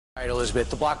All right, Elizabeth,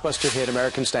 the blockbuster hit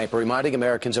American Sniper, reminding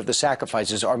Americans of the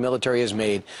sacrifices our military has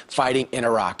made fighting in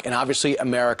Iraq. And obviously,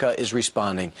 America is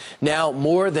responding. Now,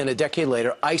 more than a decade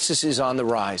later, ISIS is on the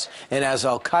rise. And as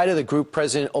al-Qaeda, the group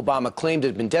President Obama claimed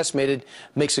had been decimated,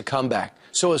 makes a comeback.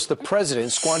 So has the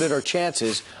president squandered our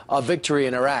chances of victory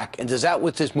in Iraq? And is that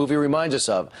what this movie reminds us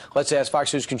of? Let's ask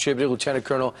Fox News contributor Lieutenant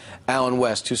Colonel Alan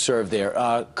West, who served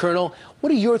there. Colonel,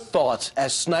 what are your thoughts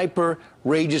as Sniper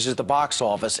rages at the box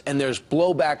office and there's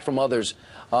blowback from others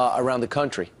around the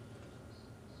country?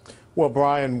 Well,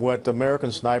 Brian, what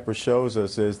American Sniper shows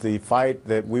us is the fight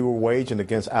that we were waging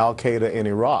against al-Qaeda in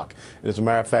Iraq. As a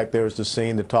matter of fact, there's the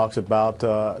scene that talks about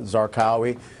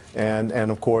Zarqawi and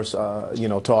of course,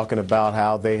 talking about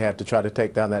how they had to try to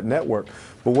take down that network.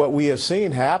 But what we have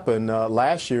seen happen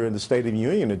last year in the State of the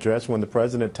Union address when the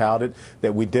president touted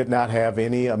that we did not have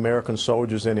any American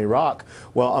soldiers in Iraq.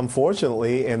 Well,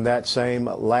 unfortunately, in that same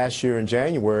last year in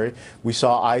January, we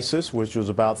saw ISIS, which was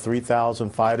about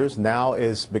 3,000 fighters, now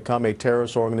is become a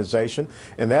terrorist organization.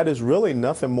 And that is really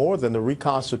nothing more than the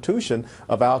reconstitution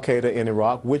of al-Qaeda in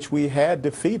Iraq, which we had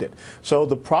defeated. So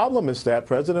the problem is that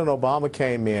President Obama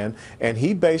came in and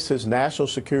he based his national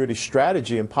security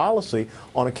strategy and policy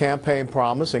on a campaign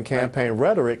promise and campaign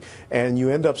rhetoric, and you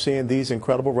end up seeing these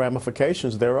incredible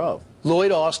ramifications thereof.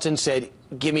 Lloyd Austin said,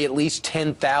 give me at least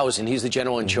 10,000. He's the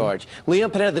general in charge. Leon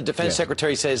Panetta, the defense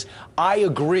secretary, says, I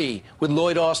agree with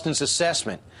Lloyd Austin's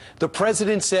assessment. The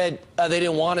president said they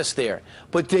didn't want us there,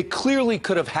 but they clearly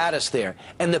could have had us there.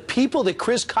 And the people that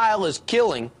Chris Kyle is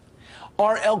killing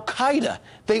are al-Qaeda.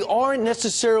 They aren't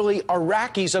necessarily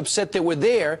Iraqis upset that we're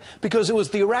there, because it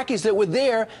was the Iraqis that were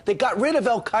there that got rid of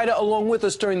al-Qaeda along with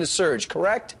us during the surge,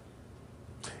 correct?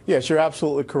 Yes, you're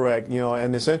absolutely correct.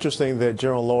 And it's interesting that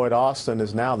General Lloyd Austin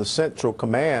is now the Central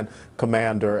Command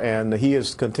commander, and he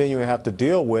is continuing to have to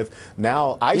deal with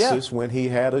now ISIS when he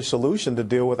had a solution to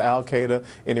deal with al-Qaeda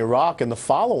in Iraq and the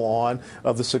follow-on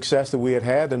of the success that we had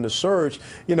had in the surge.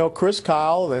 Chris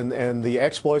Kyle and the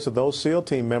exploits of those SEAL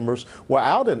team members were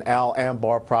out in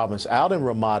Al-Anbar province, out in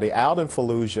Ramadi, out in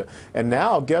Fallujah. And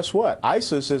now, guess what?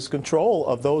 ISIS is control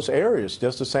of those areas,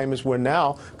 just the same as we're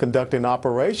now conducting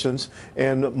operations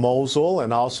in Mosul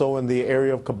and also in the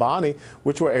area of Kobani,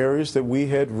 which were areas that we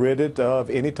had ridded of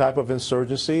any type of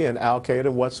insurgency and al-Qaeda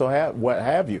and what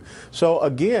have you. So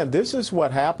again, this is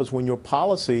what happens when your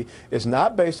policy is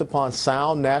not based upon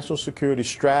sound national security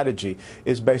strategy.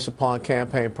 It's based upon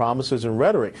campaign promises and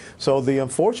rhetoric. So the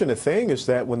unfortunate thing is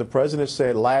that when the president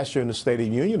said last year in the State of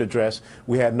the Union address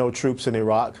we had no troops in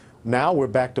Iraq, now we're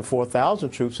back to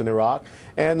 4,000 troops in Iraq.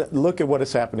 And look at what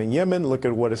is happening in Yemen. Look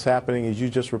at what is happening, as you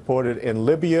just reported, in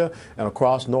Libya and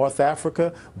across North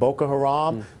Africa, Boko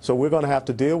Haram. So we're going to have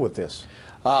to deal with this.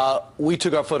 We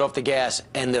took our foot off the gas,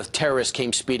 and the terrorists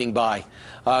came speeding by.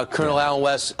 Colonel Alan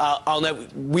West,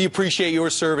 we appreciate your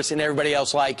service and everybody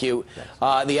else like you.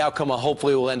 The outcome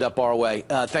hopefully will end up our way.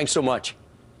 Thanks so much.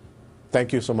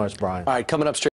 Thank you so much, Brian. All right, coming up straight.